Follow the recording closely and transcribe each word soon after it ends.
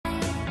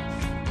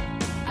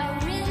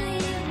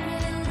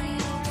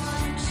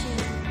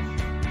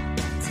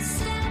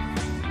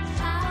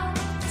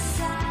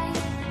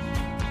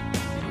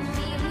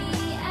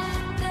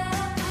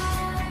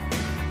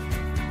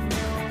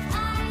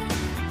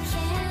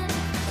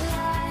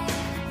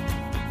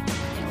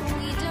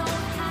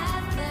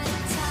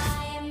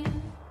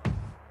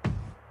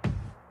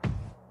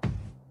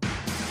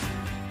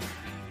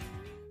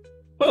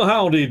Well,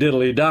 howdy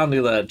diddly dandy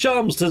there,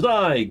 chums.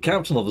 Today,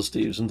 Captain of the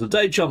Steves, and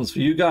today, chums, for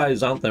you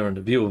guys out there in the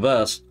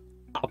viewerverse,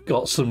 I've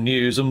got some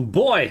news, and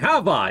boy,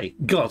 have I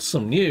got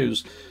some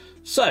news.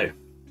 So,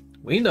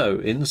 we know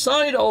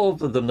inside of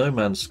the No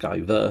Man's Sky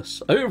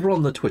verse, over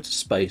on the Twitter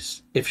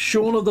space, if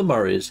Sean of the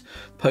Murrays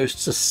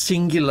posts a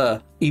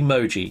singular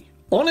emoji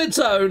on its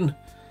own,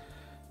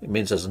 it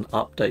means there's an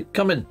update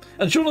coming.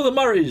 And Sean of the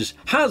Murrays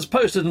has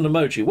posted an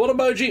emoji. What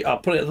emoji? I'll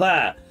put it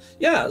there.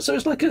 Yeah, so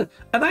it's like an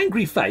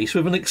angry face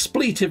with an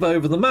expletive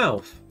over the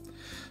mouth.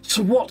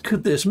 So what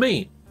could this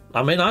mean?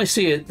 I mean, I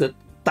see it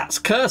that's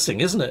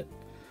cursing, isn't it?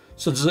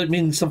 So does it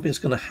mean something's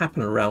going to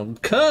happen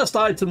around cursed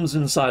items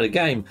inside a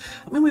game?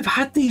 I mean, we've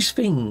had these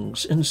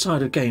things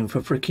inside a game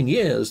for freaking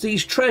years.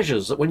 These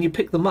treasures that when you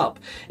pick them up,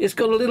 it's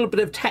got a little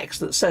bit of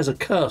text that says a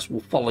curse will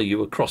follow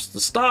you across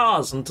the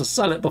stars and to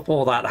sell it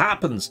before that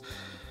happens.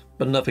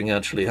 But nothing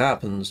actually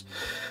happens.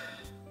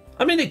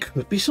 I mean, it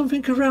could be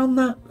something around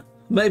that.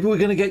 Maybe we're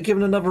going to get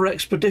given another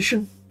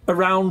expedition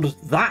around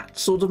that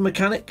sort of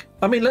mechanic.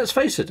 I mean, let's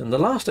face it, in the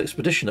last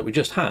expedition that we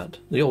just had,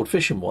 the old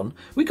fishing one,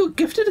 we got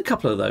gifted a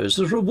couple of those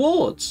as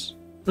rewards.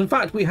 In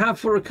fact, we have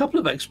for a couple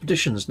of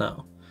expeditions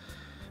now.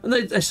 And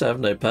they serve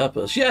no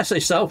purpose. Yes, they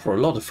sell for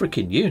a lot of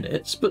freaking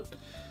units, but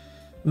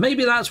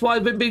maybe that's why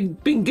they've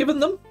been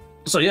given them.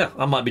 So yeah,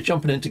 I might be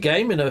jumping into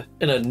game in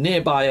a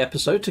nearby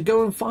episode to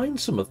go and find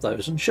some of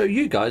those and show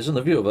you guys in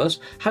the viewerverse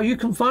how you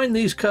can find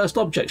these cursed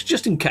objects,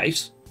 just in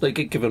case they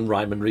get given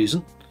rhyme and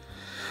reason.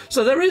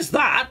 So there is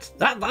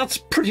that's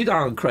pretty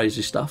darn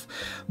crazy stuff.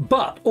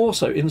 But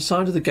also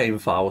inside of the game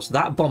files,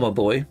 that bomber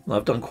boy,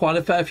 I've done quite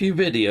a fair few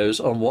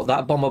videos on what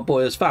that bomber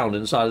boy has found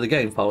inside of the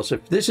game files. So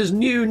if this is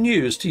new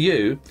news to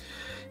you,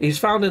 he's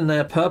found in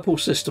their purple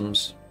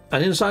systems.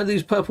 And inside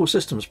these purple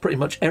systems, pretty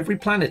much every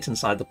planet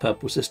inside the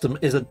purple system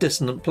is a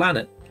dissonant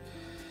planet.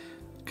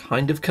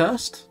 Kind of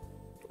cursed.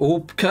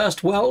 All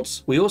cursed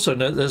worlds. We also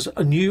know there's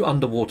a new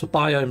underwater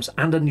biomes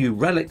and a new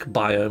relic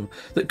biome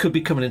that could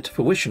be coming into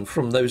fruition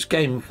from those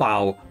game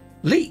file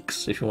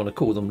leaks, if you want to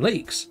call them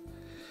leaks.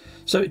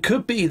 So it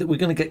could be that we're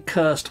going to get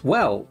cursed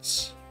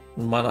worlds.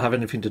 It might not have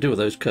anything to do with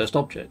those cursed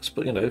objects,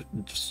 but you know,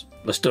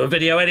 let's do a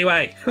video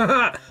anyway.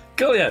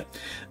 Cool, yeah.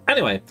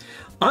 Anyway,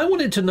 I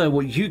wanted to know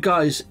what you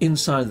guys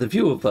inside the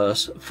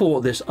viewerverse for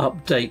this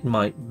update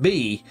might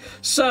be.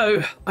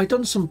 So I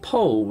done some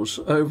polls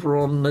over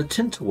on the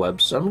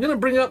Tinterwebs. So I'm going to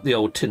bring up the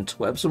old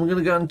Tinterwebs and we're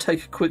going to go and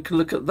take a quick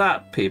look at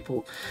that,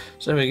 people.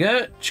 So there we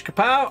go.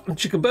 Chicka-pow and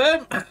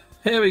chicka-boom.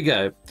 Here we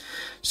go.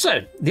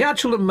 So the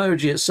actual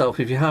emoji itself,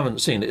 if you haven't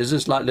seen it, is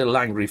this like little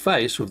angry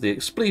face with the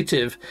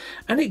expletive.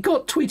 And it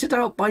got tweeted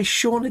out by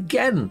Sean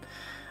again.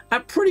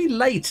 At pretty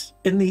late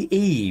in the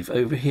eve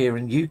over here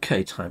in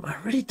UK time. I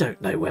really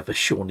don't know whether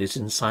Sean is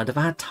inside of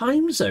our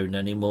time zone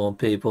anymore,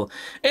 people.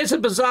 It's a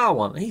bizarre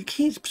one. He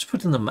keeps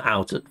putting them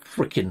out at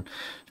freaking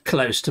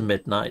close to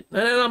midnight.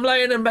 And then I'm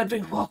laying in bed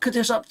thinking, what could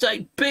this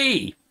update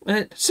be?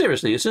 And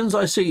seriously, as soon as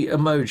I see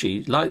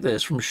emoji like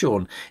this from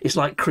Sean, it's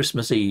like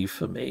Christmas Eve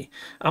for me.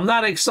 I'm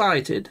that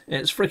excited.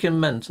 It's freaking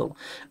mental.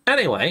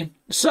 Anyway,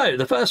 so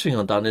the first thing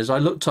I've done is I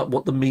looked up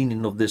what the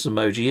meaning of this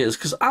emoji is,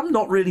 because I'm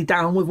not really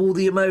down with all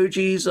the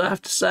emojis, I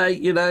have to say,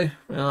 you know.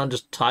 I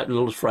just type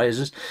little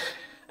phrases.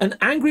 An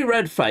angry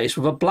red face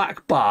with a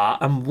black bar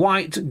and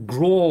white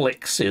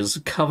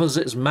grawlixes covers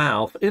its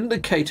mouth,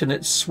 indicating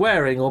it's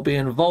swearing or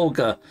being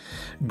vulgar.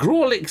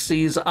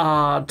 Grawlixes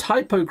are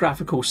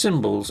typographical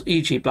symbols,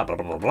 e.g. blah blah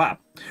blah blah blah,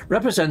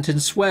 representing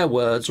swear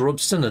words or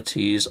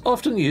obscenities,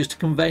 often used to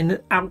convey an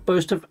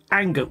outburst of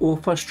anger or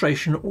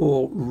frustration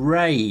or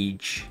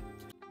rage.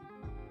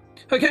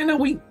 Okay, now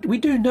we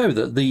do know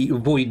that the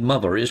Void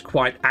Mother is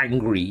quite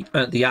angry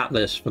at the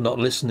Atlas for not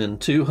listening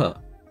to her.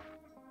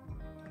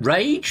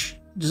 Rage?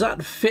 Does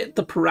that fit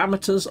the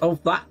parameters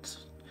of that?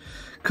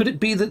 Could it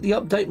be that the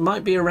update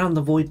might be around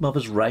the Void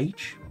Mother's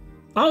rage?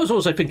 I was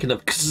also thinking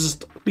of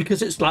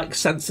because it's like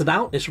censored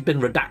out, it's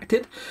been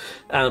redacted,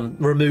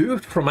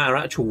 removed from our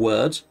actual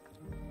words,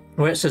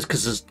 where it says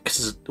cause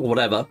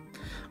whatever.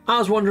 I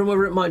was wondering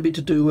whether it might be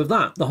to do with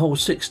that, the whole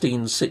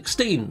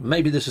 1616.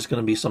 Maybe this is going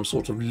to be some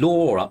sort of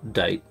lore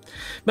update.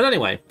 But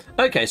anyway,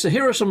 okay, so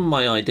here are some of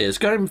my ideas.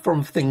 Going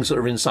from things that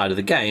are inside of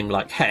the game,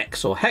 like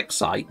Hex or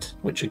Hexite,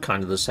 which are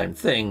kind of the same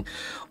thing,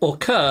 or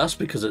Curse,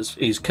 because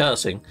he's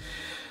cursing,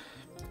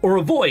 or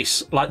a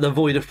voice, like the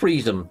Void of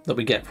Freedom that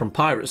we get from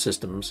pirate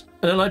systems.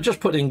 And then I just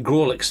put in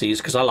Grawlixes,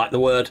 because I like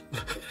the word.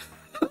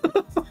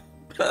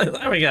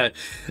 There we go.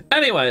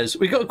 Anyways,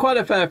 we got quite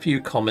a fair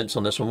few comments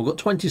on this one. We've got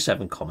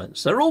 27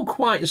 comments. They're all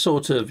quite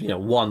sort of, you know,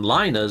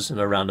 one-liners in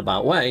a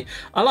roundabout way.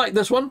 I like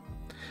this one.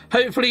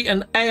 Hopefully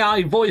an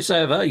AI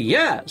voiceover.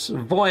 Yes,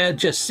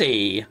 Voyager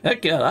C.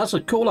 Heck yeah, that's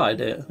a cool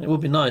idea. It would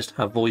be nice to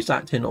have voice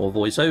acting or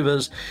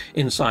voiceovers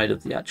inside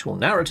of the actual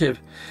narrative.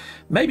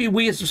 Maybe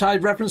weird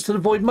side reference to the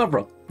Void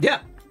Mother.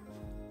 Yeah,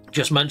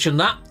 just mentioned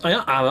that.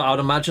 Yeah, I would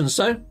imagine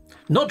so.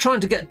 Not trying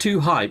to get too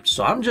hyped,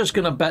 so I'm just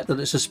going to bet that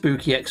it's a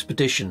spooky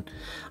expedition.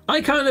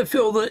 I kind of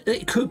feel that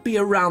it could be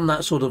around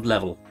that sort of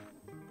level.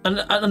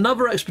 And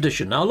another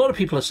expedition. Now, a lot of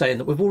people are saying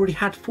that we've already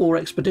had 4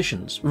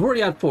 expeditions. We've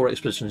already had 4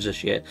 expeditions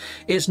this year.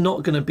 It's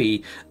not going to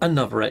be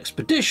another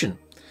expedition.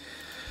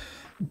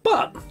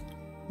 But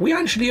we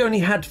actually only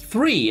had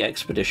 3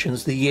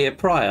 expeditions the year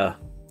prior.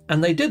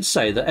 And they did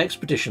say that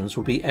expeditions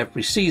will be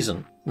every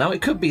season. Now,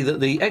 it could be that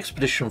the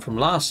expedition from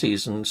last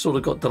season sort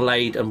of got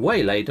delayed and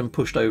waylaid and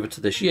pushed over to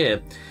this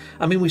year.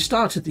 I mean, we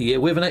started the year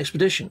with an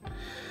expedition.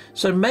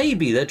 So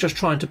maybe they're just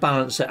trying to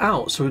balance it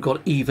out so we've got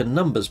even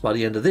numbers by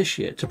the end of this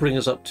year to bring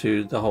us up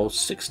to the whole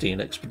 16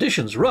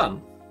 expeditions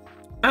run.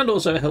 And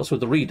also it helps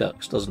with the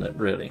redux, doesn't it,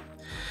 really?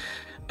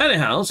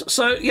 Anyhow,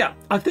 so yeah,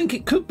 I think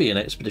it could be an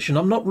expedition.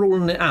 I'm not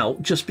ruling it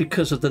out just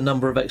because of the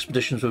number of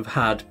expeditions we've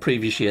had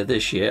previous year,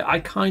 this year. I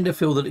kind of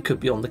feel that it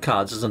could be on the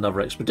cards as another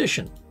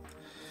expedition.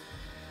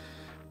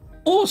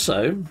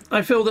 Also,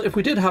 I feel that if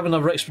we did have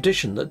another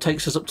expedition that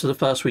takes us up to the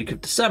first week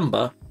of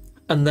December,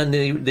 and then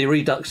the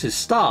reduxes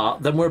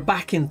start, then we're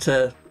back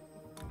into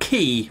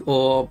key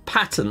or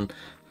pattern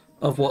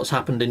of what's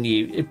happened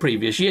in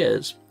previous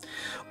years.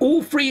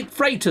 All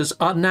freighters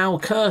are now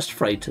cursed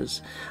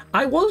freighters.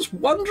 I was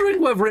wondering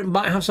whether it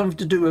might have something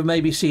to do with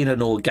maybe seeing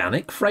an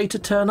organic freighter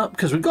turn up,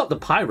 because we've got the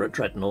pirate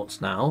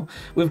dreadnoughts now.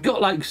 We've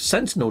got like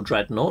sentinel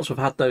dreadnoughts. We've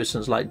had those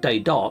since like day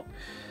dot.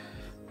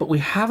 But we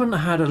haven't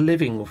had a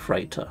living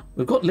freighter.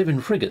 We've got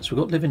living frigates, we've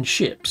got living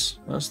ships.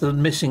 That's the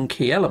missing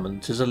key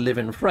element, is a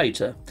living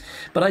freighter.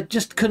 But I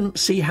just couldn't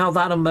see how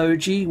that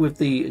emoji with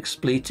the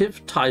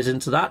expletive ties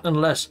into that,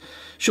 unless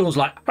Sean's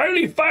like,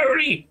 holy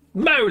foley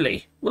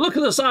moly, well, look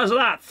at the size of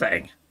that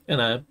thing. You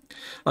know,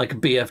 like a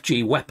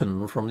BFG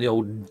weapon from the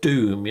old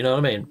Doom, you know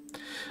what I mean?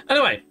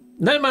 Anyway,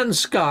 No Man's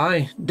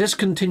Sky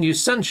discontinues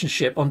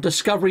censorship on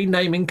Discovery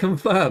naming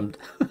confirmed.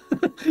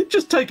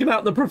 Just taking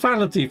out the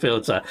profanity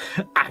filter.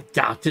 I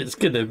doubt it's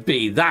going to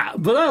be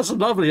that, but that's a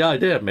lovely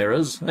idea,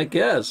 Mirrors, I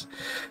guess.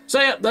 So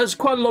yeah, there's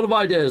quite a lot of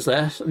ideas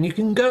there, and you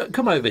can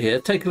come over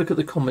here, take a look at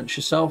the comments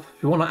yourself.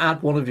 If you want to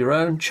add one of your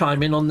own,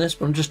 chime in on this,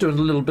 but I'm just doing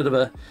a little bit of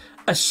a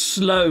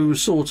slow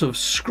sort of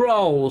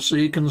scroll so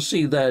you can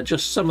see there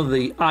just some of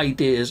the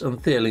ideas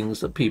and feelings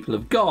that people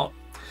have got.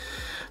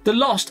 The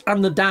Lost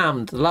and the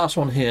Damned, the last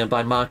one here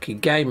by Marquee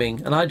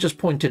Gaming, and I just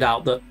pointed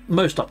out that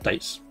most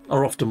updates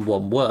are often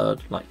one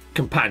word, like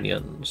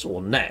companions or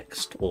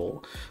next,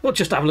 or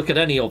just have a look at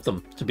any of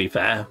them, to be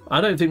fair. I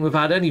don't think we've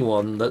had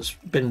anyone that's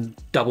been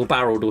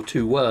double-barreled or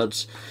 2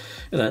 words.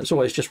 You know, it's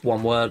always just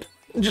one word.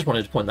 I just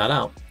wanted to point that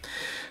out.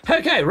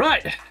 Okay,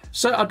 right.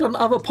 So I've done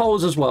other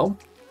polls as well.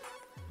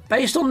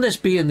 Based on this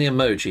being the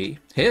emoji,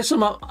 here's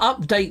some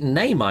update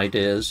name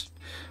ideas.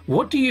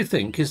 What do you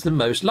think is the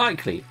most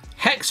likely?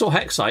 Hex or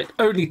Hexite?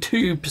 Only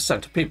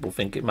 2% of people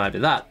think it might be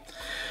that.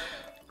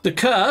 The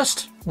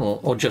Cursed,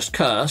 or just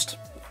Cursed,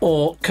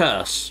 or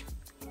Curse.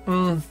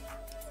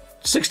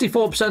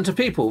 64% of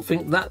people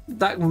think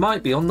that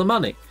might be on the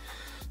money.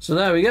 So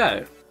there we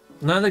go.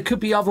 Now, there could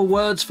be other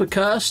words for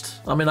cursed.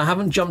 I mean, I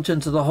haven't jumped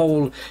into the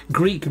whole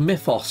Greek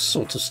mythos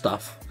sort of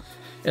stuff.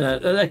 You know,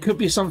 there could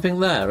be something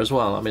there as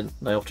well. I mean,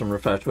 they often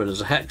refer to it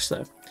as a hex,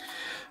 though.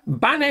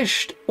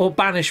 Banished or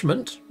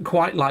banishment,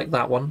 quite like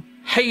that one.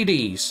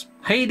 Hades.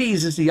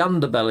 Hades is the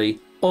underbelly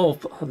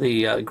of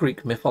the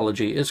Greek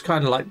mythology. It's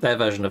kind of like their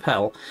version of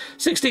hell.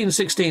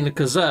 1616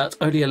 Kazert,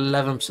 only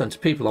 11%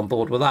 of people on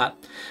board with that.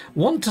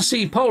 Want to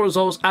see poll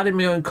results? Add in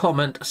my own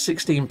comment,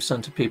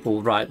 16% of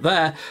people right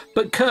there.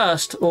 But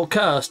cursed or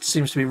cursed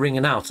seems to be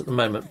ringing out at the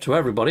moment to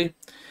everybody.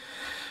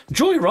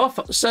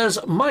 Joyroth says,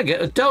 my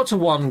Delta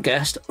 1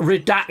 guest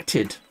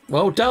redacted.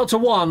 Well, Delta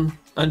 1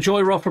 and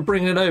Joyroth are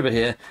bringing it over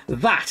here.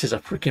 That is a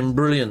freaking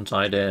brilliant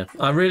idea.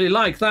 I really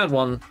like that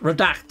one.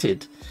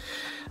 Redacted.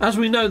 As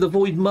we know, the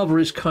Void Mother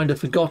is kind of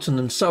forgotten,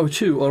 and so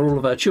too are all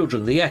of our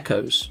children, the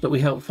Echoes, that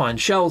we help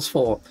find shells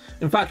for.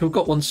 In fact, we've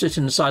got one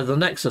sitting inside the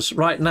Nexus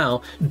right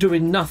now,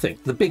 doing nothing.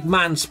 The big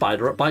man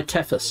spider up by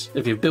Tethys,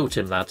 if you've built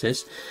him, that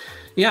is.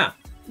 Yeah,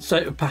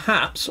 so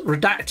perhaps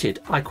redacted.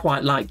 I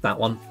quite like that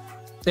one.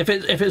 If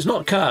it's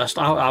not cursed,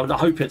 I would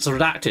hope it's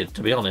redacted,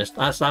 to be honest.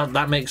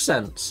 That makes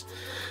sense.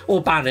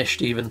 Or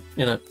banished, even,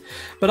 you know.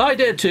 But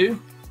idea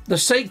 2, the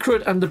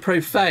sacred and the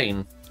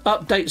profane.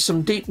 Update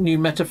some deep new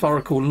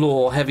metaphorical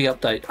lore, heavy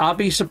update. I'll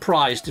be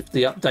surprised if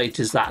the update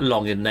is that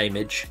long in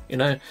nameage, you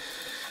know.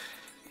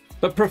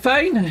 But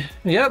profane?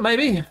 Yeah,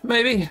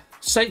 maybe.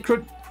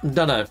 Sacred?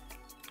 Dunno.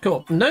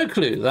 Cool. No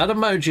clue. That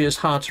emoji is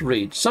hard to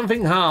read.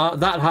 Something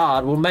that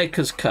hard will make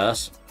us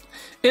curse.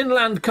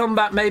 Inland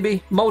combat,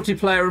 maybe.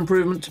 Multiplayer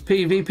improvement to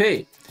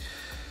PvP.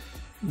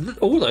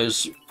 All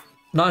those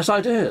nice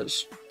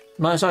ideas.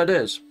 Nice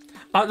ideas.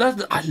 I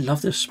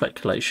love this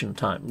speculation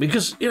time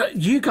because, you know,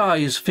 you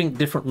guys think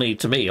differently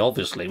to me,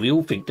 obviously. We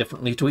all think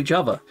differently to each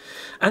other.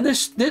 And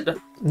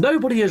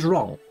nobody is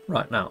wrong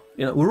right now.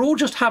 You know, we're all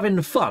just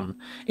having fun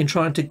in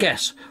trying to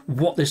guess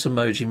what this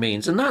emoji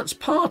means. And that's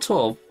part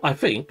of, I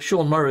think,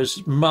 Sean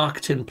Murray's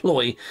marketing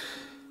ploy,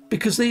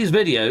 because these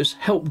videos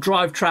help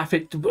drive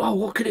traffic to, oh,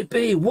 what could it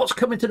be? What's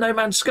coming to No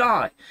Man's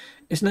Sky?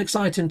 It's an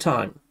exciting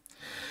time.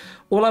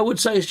 All I would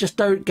say is just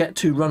don't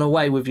get run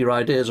away with your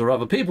ideas or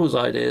other people's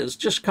ideas.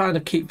 Just kind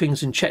of keep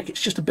things in check.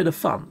 It's just a bit of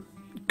fun.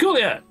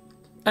 Coolio.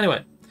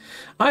 Anyway,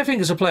 I think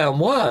it's a play on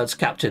words,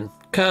 Captain.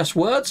 Curse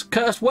words,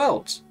 curse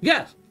worlds.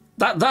 Yeah,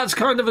 that's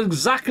kind of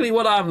exactly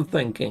what I'm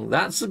thinking.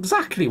 That's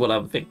exactly what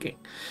I'm thinking.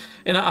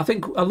 You know, I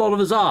think a lot of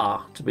us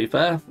are, to be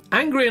fair.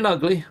 Angry and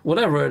ugly,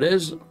 whatever it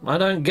is, I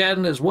don't get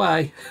in its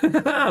way.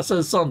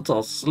 Says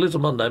Santos.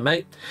 Little Monday,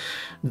 mate.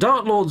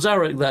 Dark Lord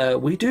Zarek there,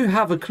 we do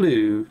have a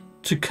clue.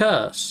 To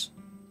curse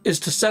is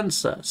to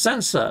censor.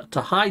 Censor, to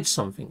hide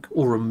something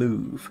or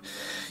remove.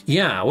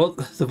 Yeah, well,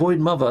 the Void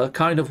Mother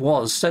kind of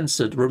was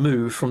censored,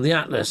 removed from the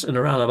Atlas in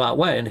a roundabout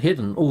way and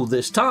hidden all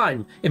this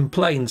time in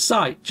plain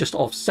sight, just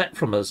offset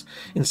from us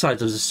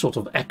inside of this sort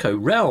of echo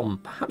realm,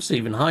 perhaps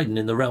even hiding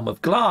in the realm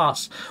of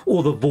glass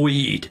or the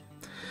void.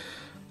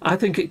 I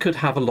think it could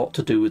have a lot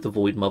to do with the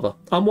Void Mother.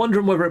 I'm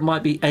wondering whether it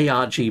might be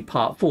ARG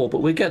Part 4,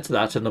 but we'll get to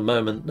that in a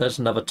moment. There's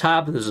another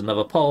tab, there's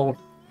another poll.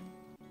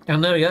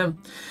 And there we go.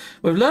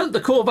 We've learnt the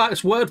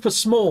Korvax word for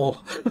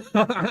small.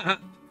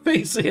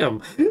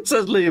 Museum,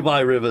 says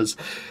Levi Rivers.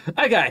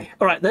 Okay,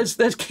 all right,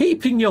 there's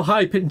keeping your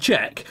hype in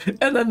check,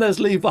 and then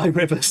there's Levi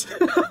Rivers.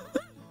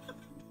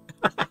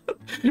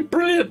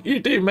 Brilliant,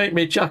 you do make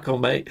me chuckle,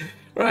 mate.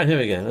 Right, here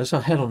we go. Let's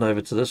head on over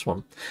to this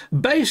one.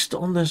 Based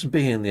on this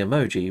being the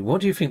emoji,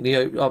 what do you think the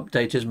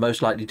update is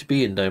most likely to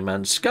be in No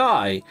Man's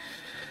Sky?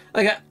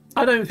 Okay,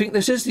 I don't think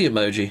this is the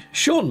emoji.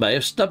 Sean may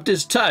have stubbed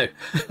his toe.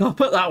 I'll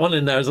put that one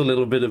in there as a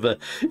little bit of a,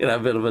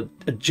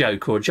 a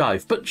joke or a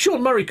jive. But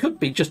Sean Murray could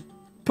be just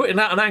putting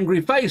out an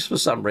angry face for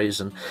some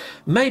reason.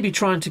 Maybe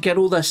trying to get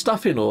all their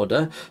stuff in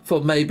order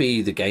for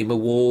maybe the Game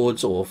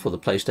Awards or for the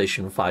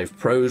PlayStation 5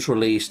 Pro's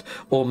released,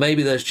 or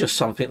maybe there's just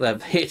something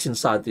they've hit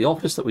inside the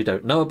office that we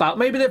don't know about.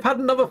 Maybe they've had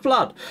another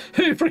flood.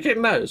 Who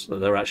freaking knows?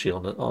 They're actually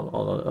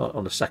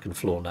on the second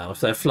floor now. If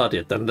they're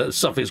flooded, then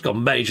something's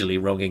gone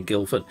majorly wrong in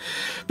Guildford.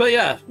 But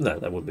yeah, no,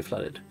 they wouldn't be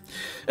flooded.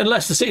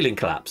 Unless the ceiling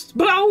collapsed.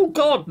 But oh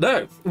God,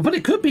 no. But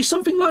it could be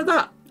something like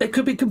that. It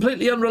could be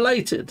completely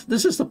unrelated.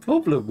 This is the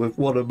problem with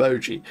one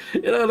emoji.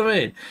 You know what I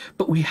mean?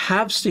 But we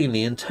have seen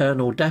the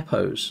internal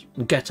depots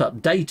get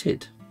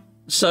updated.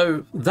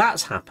 So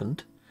that's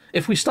happened.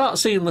 If we start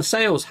seeing the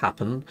sales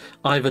happen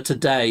either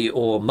today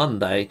or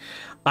Monday,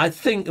 I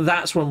think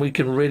that's when we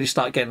can really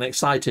start getting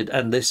excited,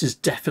 and this is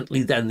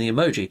definitely then the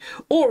emoji.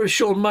 Or if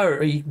Sean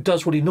Murray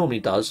does what he normally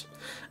does,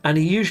 and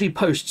he usually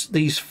posts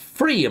these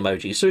free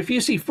emojis. So if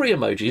you see free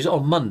emojis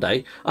on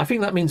Monday, I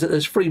think that means that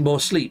there's 3 more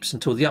sleeps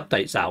until the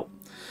update's out.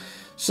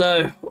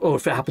 So, or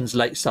if it happens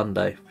late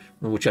Sunday,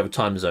 whichever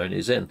time zone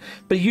he's in.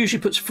 But he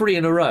usually puts 3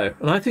 in a row,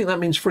 and I think that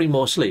means 3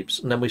 more sleeps,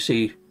 and then we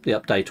see the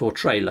update or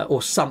trailer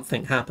or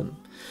something happen.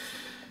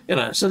 You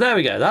know, so there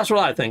we go. That's what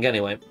I think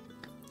anyway.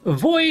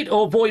 Void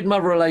or Void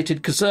Mother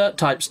related Kazert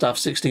type stuff,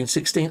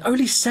 1616.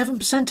 Only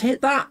 7%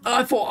 hit that.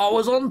 I thought I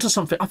was onto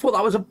something. I thought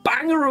that was a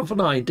banger of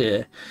an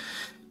idea.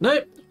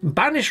 No,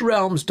 Banished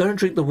Realms Don't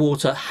Drink the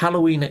Water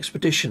Halloween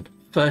Expedition.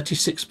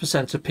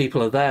 36% of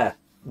people are there.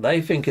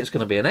 They think it's going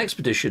to be an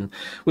expedition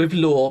with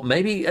lore,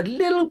 maybe a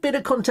little bit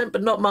of content,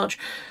 but not much.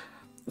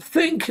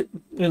 Think,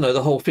 you know,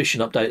 the whole fishing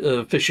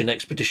update, fishing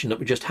expedition that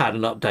we just had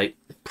an update.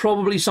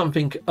 Probably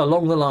something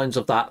along the lines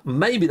of that.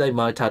 Maybe they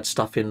might add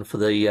stuff in for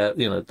the,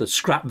 you know, the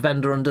scrap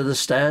vendor under the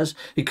stairs,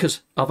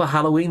 because other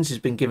Halloweens has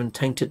been given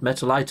tainted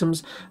metal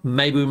items.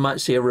 Maybe we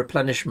might see a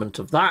replenishment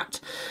of that.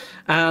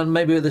 And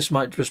maybe this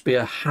might just be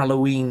a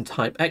Halloween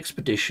type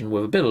expedition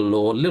with a bit of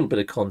lore, a little bit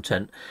of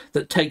content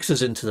that takes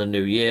us into the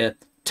new year,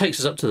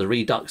 takes us up to the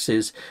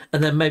Reduxes,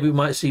 and then maybe we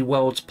might see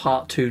Worlds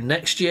Part 2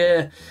 next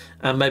year,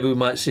 and maybe we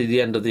might see the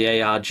end of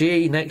the ARG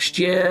next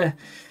year.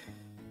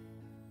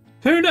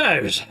 Who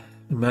knows?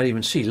 We might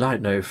even see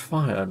Light No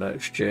Fire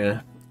next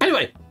year.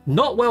 Anyway,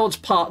 not Worlds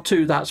Part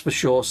 2, that's for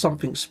sure.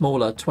 Something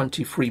smaller,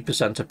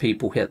 23% of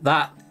people hit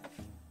that.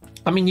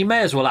 I mean, you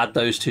may as well add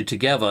those two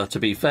together, to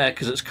be fair,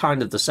 because it's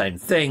kind of the same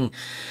thing.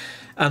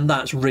 And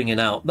that's ringing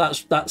out.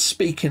 That's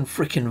speaking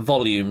freaking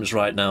volumes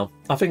right now.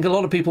 I think a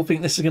lot of people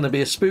think this is going to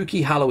be a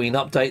spooky Halloween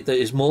update that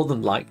is more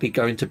than likely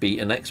going to be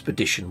an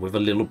expedition with a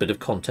little bit of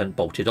content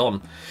bolted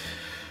on.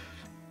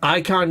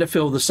 I kind of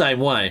feel the same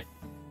way.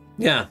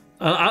 Yeah,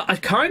 I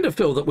kind of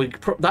feel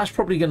that that's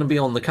probably going to be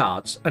on the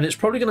cards. And it's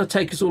probably going to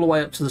take us all the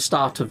way up to the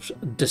start of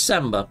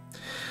December.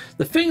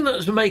 The thing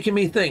that's making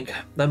me think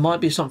there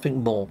might be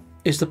something more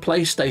is the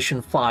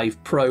PlayStation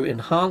 5 Pro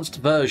enhanced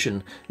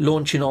version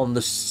launching on the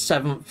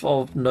 7th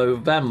of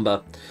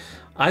November.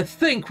 I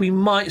think we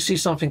might see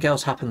something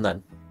else happen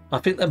then. I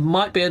think there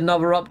might be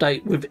another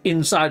update with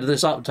inside of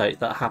this update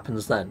that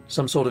happens then.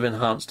 Some sort of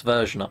enhanced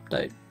version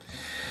update.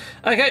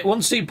 Okay,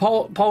 want to see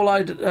poll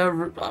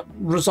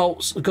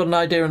results? Got an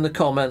idea in the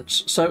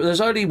comments. So there's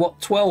only,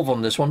 what, 12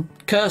 on this one.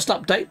 Cursed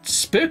update.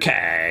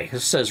 Spooky,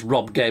 says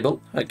Rob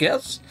Gable, I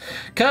guess.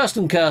 Cursed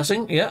and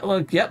cursing. Yeah,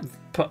 well, yep.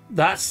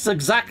 That's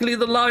exactly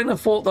the line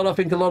of thought that I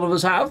think a lot of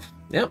us have.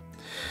 Yep.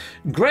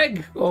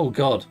 Greg, oh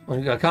God,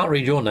 I can't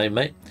read your name,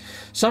 mate.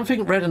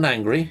 Something red and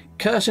angry.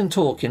 Cursing,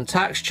 talking.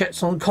 Tax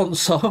checks on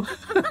console.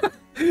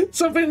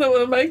 Something that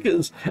will make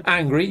us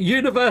angry.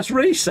 Universe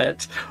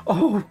reset.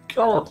 Oh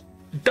God.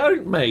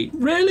 Don't, mate.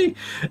 Really?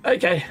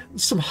 Okay,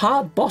 some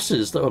hard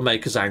bosses that will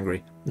make us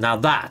angry. Now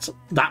that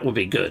would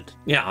be good.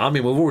 Yeah, I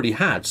mean, we've already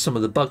had some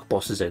of the bug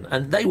bosses in,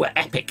 and they were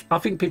epic. I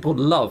think people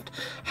loved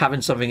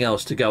having something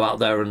else to go out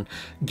there and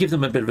give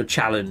them a bit of a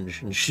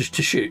challenge and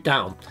to shoot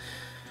down.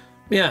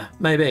 Yeah,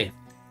 maybe.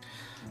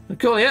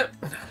 Cool, yeah.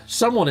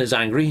 Someone is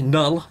angry.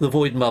 Null, the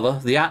Void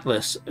Mother, the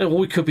Atlas.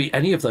 Or it could be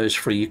any of those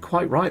three. You're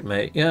quite right,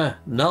 mate. Yeah,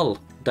 Null,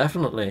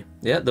 definitely.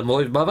 Yeah, the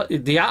Void Mother,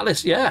 the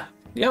Atlas, yeah.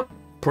 Yep,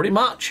 pretty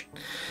much.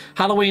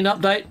 Halloween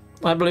update,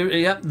 I believe.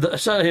 Yep.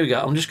 So here we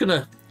go. I'm just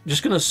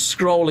gonna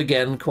scroll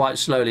again quite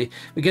slowly.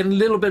 We're getting a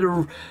little bit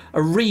of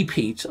a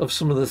repeat of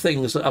some of the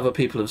things that other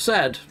people have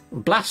said.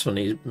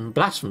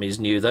 Blasphemy's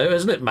new though,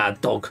 isn't it,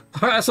 Mad Dog?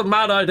 That's a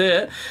mad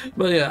idea.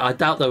 But yeah, I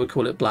doubt they would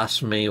call it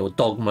blasphemy or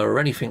dogma or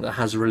anything that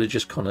has a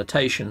religious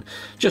connotation,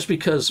 just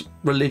because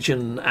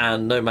religion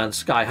and No Man's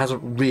Sky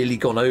hasn't really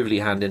gone overly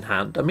hand in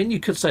hand. I mean,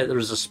 you could say there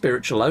is a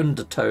spiritual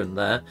undertone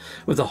there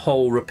with the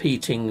whole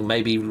repeating,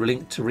 maybe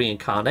linked to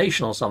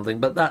reincarnation or something,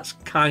 but that's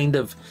kind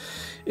of,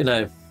 you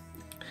know,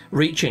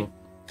 reaching.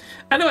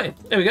 Anyway,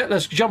 there we go.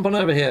 Let's jump on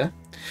over here.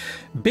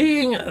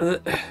 Being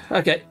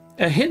okay,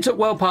 a hint at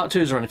World Part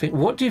 2s or anything.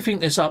 What do you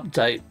think this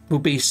update will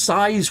be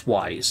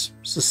size-wise?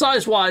 So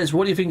size-wise,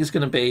 what do you think it's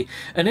going to be?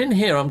 And in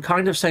here, I'm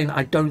kind of saying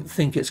I don't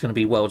think it's going to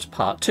be Worlds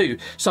Part 2.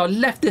 So I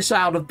left this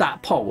out of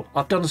that poll.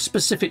 I've done a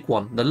specific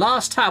one. The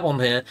last tab on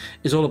here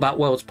is all about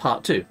Worlds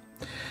Part 2.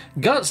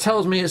 Guts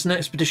tells me it's an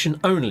expedition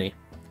only,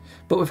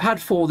 but we've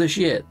had 4 this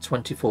year.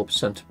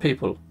 24% of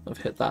people have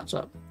hit that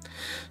up.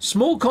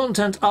 Small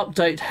content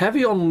update,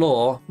 heavy on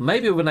lore,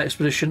 maybe with an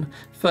expedition,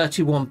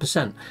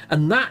 31%.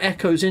 And that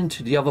echoes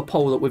into the other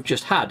poll that we've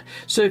just had.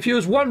 So if you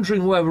was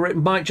wondering whether it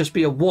might just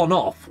be a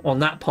one-off on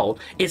that poll,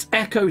 it's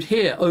echoed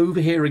here, over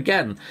here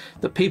again,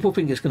 that people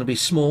think it's going to be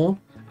small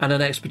and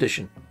an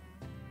expedition.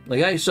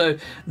 Okay, so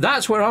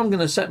that's where I'm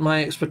going to set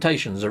my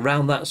expectations,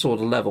 around that sort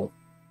of level.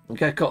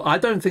 Okay, cool. I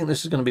don't think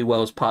this is going to be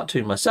Worlds Part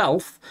 2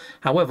 myself.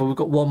 However, we've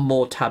got one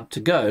more tab to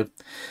go.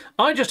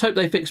 I just hope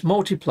they fix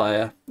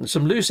multiplayer,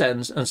 some loose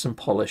ends and some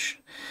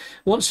polish.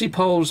 Once the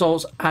poll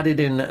results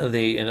added in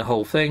the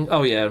whole thing,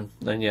 oh yeah,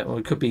 then yeah, well,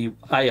 it could be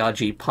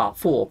ARG Part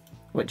 4,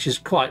 which is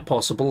quite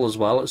possible as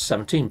well at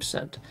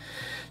 17%.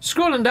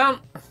 Scrolling down,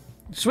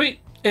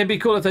 sweet. It'd be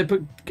cool if they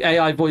put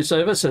AI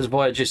voiceover, says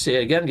Voyager C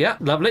again. Yeah,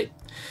 lovely.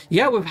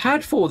 Yeah, we've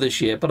had 4 this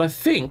year, but I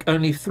think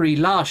only 3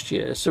 last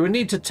year. So we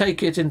need to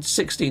take it into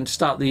 16 to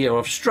start the year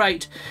off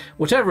straight.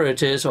 Whatever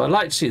it is, so I'd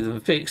like to see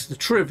them fix the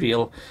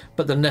trivial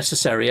but the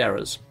necessary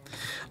errors.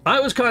 I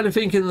was kind of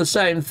thinking the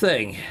same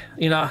thing.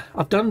 You know,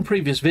 I've done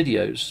previous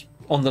videos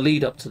on the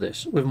lead up to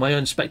this with my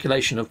own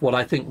speculation of what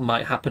I think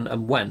might happen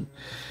and when.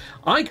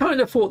 I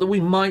kind of thought that we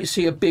might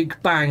see a big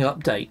bang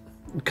update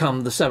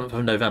come the 7th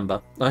of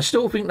November. I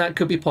still think that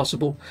could be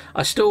possible.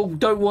 I still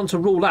don't want to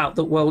rule out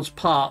that Worlds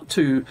Part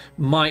 2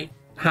 might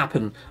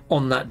happen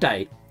on that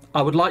day.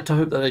 I would like to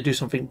hope that they do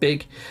something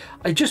big.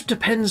 It just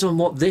depends on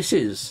what this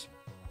is.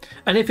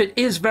 And if it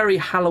is very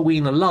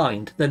Halloween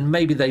aligned, then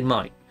maybe they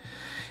might.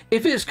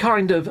 If it's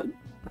kind of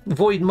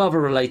Void Mother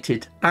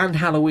related and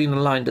Halloween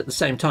aligned at the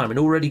same time and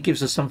already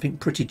gives us something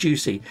pretty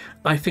juicy,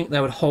 I think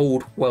they would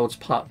hold Worlds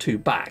Part 2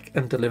 back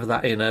and deliver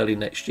that in early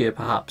next year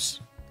perhaps.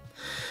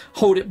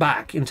 Hold it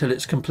back until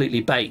it's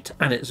completely baked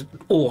and it's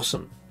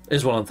awesome,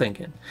 is what I'm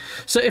thinking.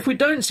 So if we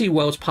don't see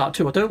Worlds Part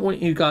 2, I don't want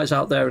you guys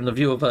out there in the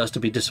viewerverse to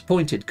be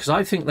disappointed, because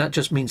I think that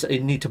just means that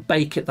you need to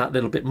bake it that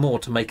little bit more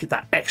to make it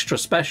that extra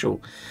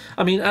special.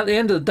 I mean, at the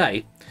end of the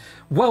day,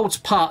 Worlds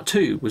Part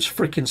 2 was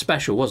freaking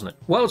special, wasn't it?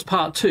 Worlds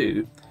Part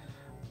 2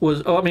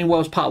 was, oh, I mean,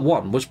 Worlds Part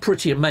 1 was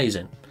pretty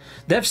amazing.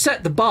 They've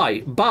set the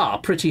bar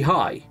pretty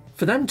high.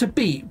 For them to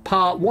beat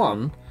Part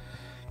 1,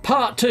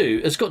 Part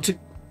 2 has got to,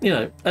 you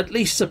know, at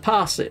least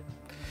surpass it.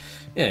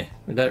 Yeah,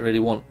 we don't really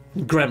want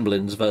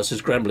Gremlins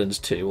versus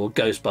Gremlins 2 or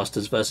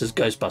Ghostbusters versus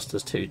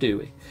Ghostbusters 2, do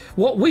we?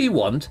 What we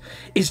want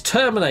is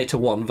Terminator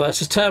 1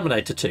 versus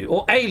Terminator 2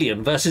 or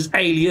Alien versus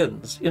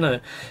Aliens. You know,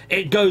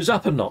 it goes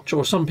up a notch.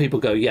 Or some people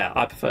go, yeah,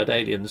 I preferred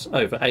Aliens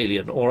over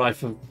Alien, or I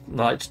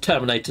liked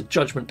Terminator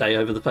Judgment Day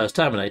over the first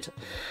Terminator.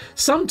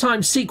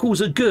 Sometimes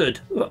sequels are good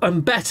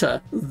and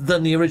better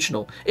than the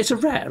original. It's a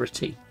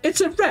rarity.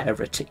 It's a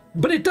rarity.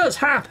 But it does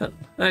happen,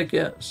 I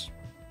guess.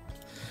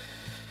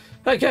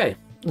 Okay,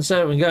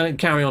 so we're going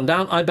to carry on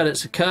down. I bet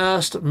it's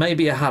accursed.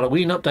 Maybe a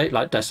Halloween update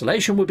like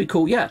Desolation would be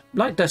cool. Yeah,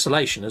 like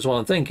Desolation is what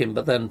I'm thinking,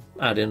 but then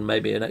add in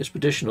maybe an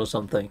expedition or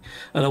something,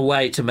 and a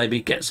way to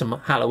maybe get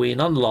some Halloween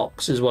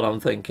unlocks is what I'm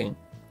thinking.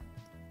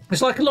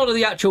 It's like a lot of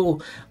the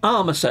actual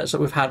armour sets that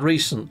we've had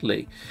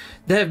recently.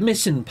 They're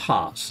missing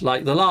parts.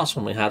 Like the last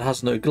one we had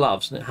has no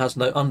gloves and it has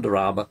no under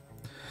armour.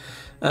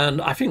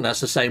 And I think that's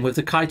the same with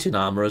the chitin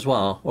armour as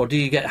well. Or do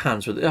you get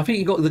hands with it? I think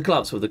you got the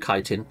gloves with the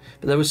chitin,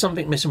 but there was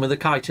something missing with the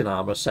chitin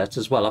armour set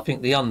as well. I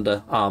think the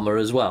under armour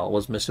as well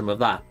was missing with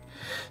that.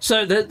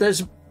 So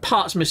there's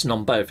parts missing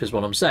on both is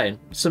what I'm saying.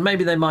 So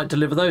maybe they might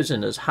deliver those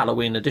in as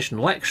Halloween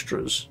additional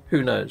extras.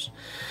 Who knows?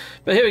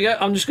 But here we go.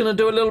 I'm just going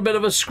to do a little bit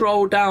of a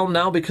scroll down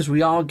now because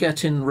we are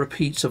getting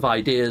repeats of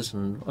ideas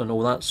and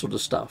all that sort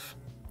of stuff.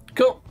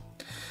 Cool.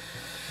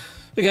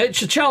 Okay,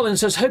 Chichalin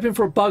says, hoping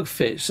for a bug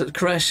fix that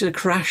crashes a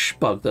crash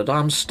bug that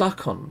I'm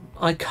stuck on.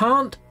 I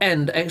can't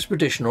end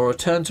expedition or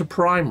return to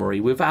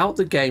primary without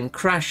the game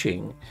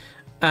crashing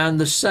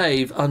and the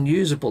save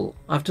unusable.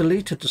 I've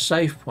deleted the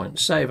save point,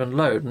 save and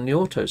load, and the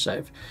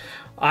autosave.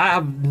 I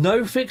have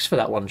no fix for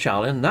that one,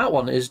 Charlin. That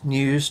one is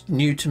new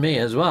to me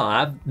as well.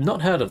 I've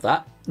not heard of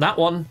that. That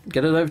one,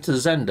 get it over to the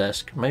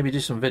Zendesk. Maybe do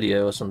some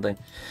video or something.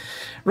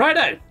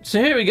 Righto,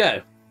 so here we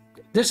go.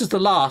 This is the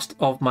last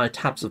of my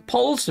tabs of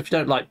polls. If you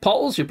don't like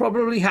polls, you're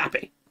probably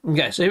happy.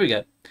 Okay, so here we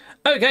go.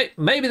 Okay,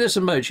 maybe this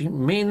emoji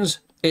means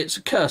it's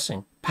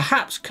cursing.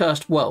 Perhaps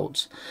cursed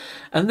worlds.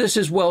 And this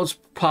is worlds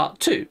part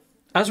 2.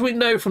 As we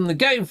know from the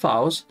game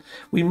files,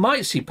 we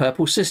might see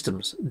purple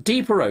systems,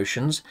 deeper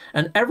oceans,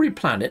 and every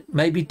planet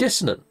may be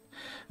dissonant.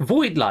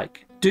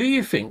 Void-like. Do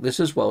you think this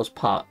is worlds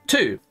part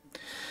 2?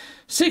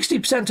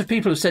 60% of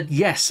people have said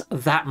yes,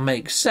 that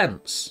makes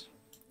sense.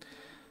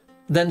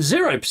 Then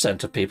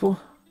 0% of people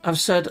have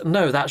said,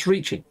 no, that's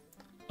reaching.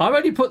 I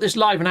already put this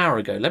live an hour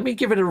ago. Let me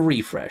give it a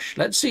refresh.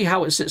 Let's see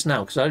how it sits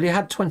now, because I only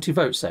had 20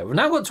 votes there. We've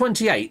now got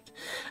 28,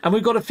 and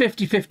we've got a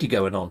 50-50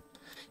 going on.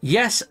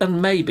 Yes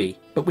and maybe,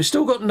 but we've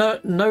still got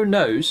no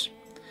no's,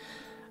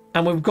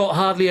 and we've got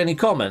hardly any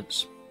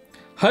comments.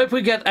 Hope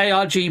we get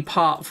ARG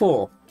Part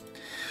 4.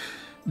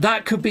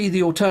 That could be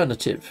the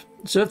alternative.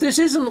 So if this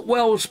isn't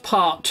Worlds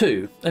Part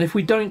 2, and if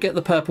we don't get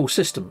the purple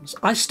systems,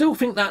 I still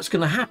think that's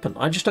going to happen.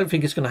 I just don't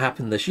think it's going to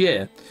happen this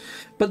year.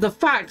 But the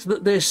fact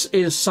that this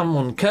is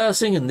someone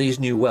cursing and these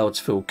new worlds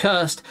feel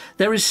cursed,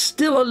 there is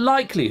still a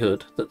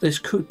likelihood that this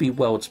could be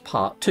Worlds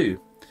Part 2.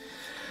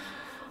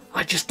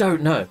 I just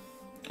don't know.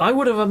 I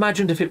would have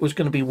imagined if it was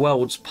going to be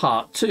Worlds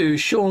Part 2,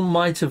 Sean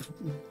might have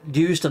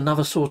used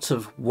another sort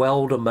of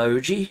world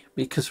emoji,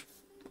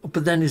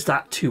 but then is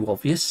that too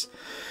obvious?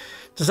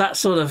 Does that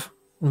sort of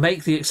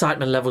make the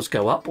excitement levels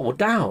go up or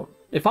down?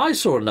 If I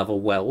saw another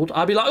world,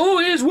 I'd be like, oh,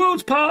 here's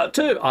Worlds Part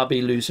 2. I'd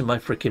be losing my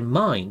freaking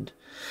mind.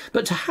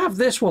 But to have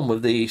this one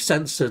with the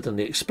censored and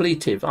the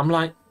expletive, I'm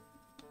like,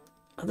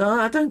 no,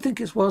 I don't think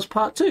it's Worlds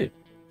Part 2.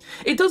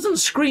 It doesn't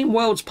scream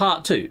Worlds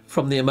Part 2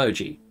 from the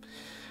emoji.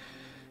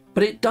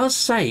 But it does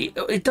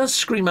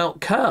scream out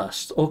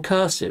cursed or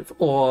cursive,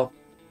 or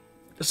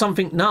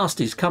something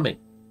nasty is coming.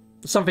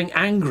 Something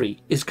angry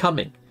is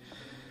coming.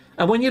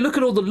 And when you look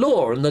at all the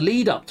lore and the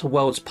lead up to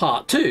Worlds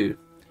Part 2,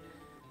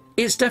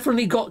 it's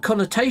definitely got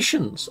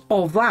connotations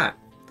of that.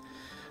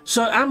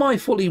 So am I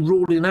fully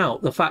ruling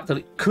out the fact that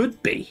it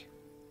could be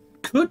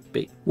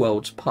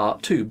Worlds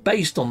Part 2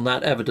 based on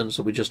that evidence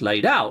that we just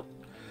laid out?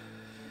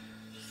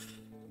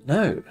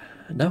 No,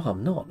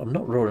 I'm not. I'm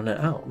not ruling it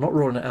out. I'm not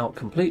ruling it out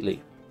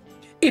completely.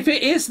 If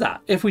it is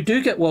that, if we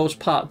do get Worlds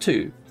Part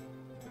 2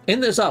 in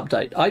this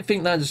update, I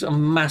think that is a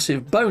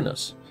massive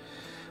bonus.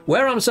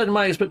 Where I'm setting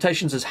my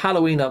expectations is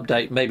Halloween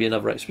update, maybe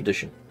another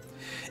expedition.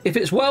 If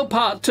it's World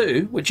Part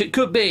 2, which it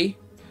could be,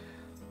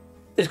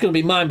 it's going to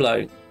be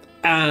mind-blowing.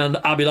 And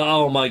I'll be like,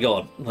 oh my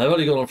god, I've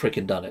only gone and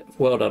freaking done it.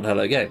 Well done,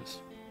 Hello Games.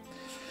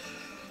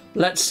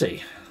 Let's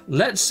see.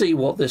 Let's see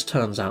what this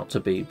turns out to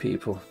be,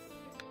 people.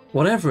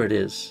 Whatever it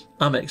is,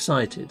 I'm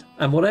excited.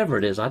 And whatever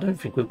it is, I don't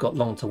think we've got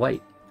long to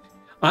wait.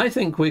 I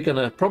think we're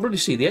going to probably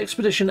see the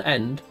expedition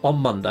end on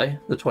Monday,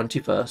 the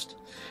 21st.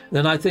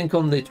 Then I think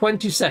on the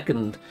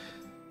 22nd,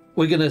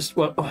 we're going to,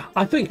 well,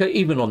 I think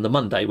even on the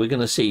Monday, we're going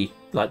to see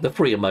like the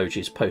free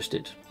emojis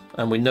posted.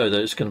 And we know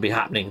that it's going to be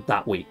happening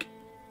that week.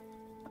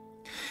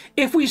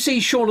 If we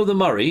see Shaun of the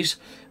Murrays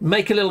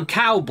make a little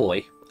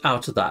cowboy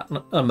out of that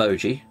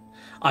emoji,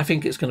 I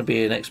think it's going to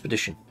be an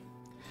expedition.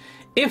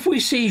 If we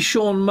see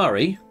Sean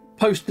Murray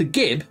post the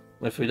gib,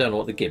 if we don't know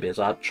what the gib is,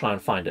 I'll try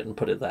and find it and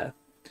put it there.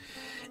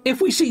 If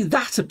we see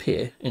that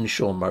appear in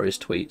Sean Murray's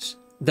tweets,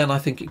 then I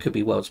think it could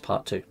be Worlds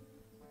Part 2.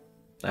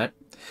 Right?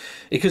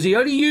 Because he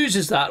only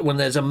uses that when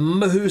there's a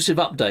massive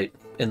update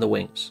in the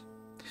wings.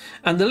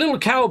 And the little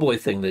cowboy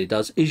thing that he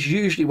does is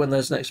usually when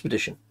there's an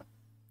expedition.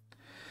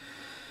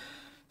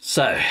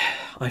 So,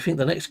 I think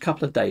the next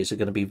couple of days are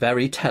going to be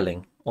very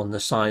telling on the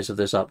size of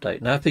this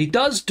update. Now, if he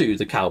does do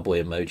the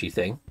cowboy emoji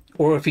thing,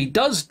 or if he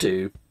does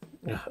do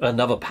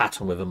another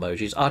pattern with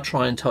emojis, I'll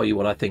try and tell you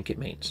what I think it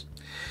means.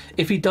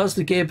 If he does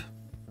the gib,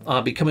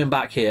 I'll be coming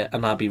back here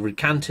and I'll be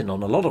recanting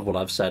on a lot of what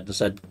I've said and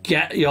said,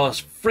 get your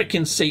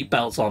freaking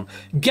seatbelts on,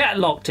 get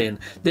locked in.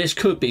 This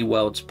could be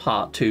Worlds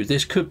Part 2.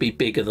 This could be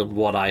bigger than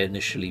what I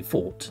initially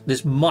thought.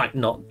 This might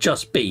not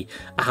just be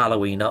a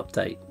Halloween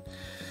update.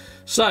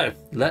 So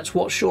let's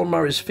watch Sean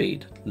Murray's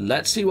feed.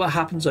 Let's see what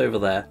happens over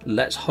there.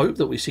 Let's hope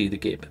that we see the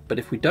gib. But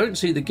if we don't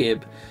see the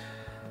gib,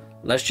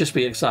 let's just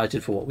be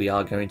excited for what we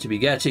are going to be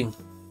getting.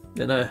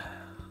 You know.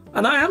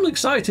 And I am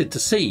excited to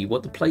see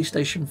what the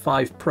PlayStation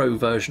 5 Pro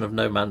version of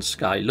No Man's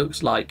Sky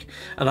looks like.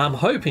 And I'm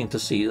hoping to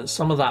see that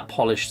some of that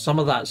polish, some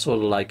of that sort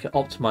of like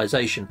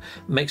optimization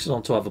makes it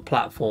onto other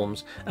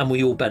platforms and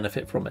we all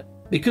benefit from it.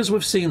 Because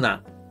we've seen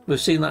that We've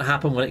seen that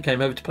happen when it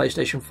came over to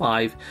PlayStation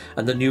 5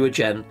 and the newer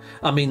gen.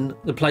 I mean,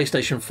 the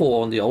PlayStation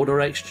 4 and the older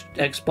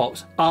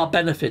Xbox are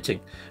benefiting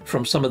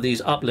from some of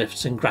these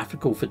uplifts in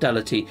graphical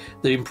fidelity,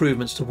 the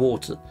improvements to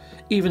water,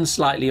 even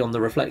slightly on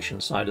the reflection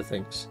side of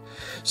things.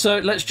 So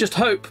let's just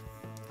hope,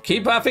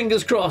 keep our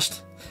fingers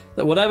crossed,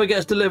 that whatever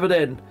gets delivered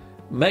in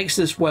makes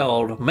this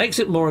world, makes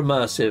it more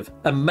immersive,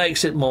 and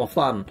makes it more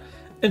fun.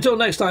 Until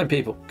next time,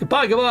 people,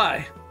 goodbye,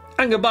 goodbye,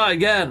 and goodbye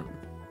again.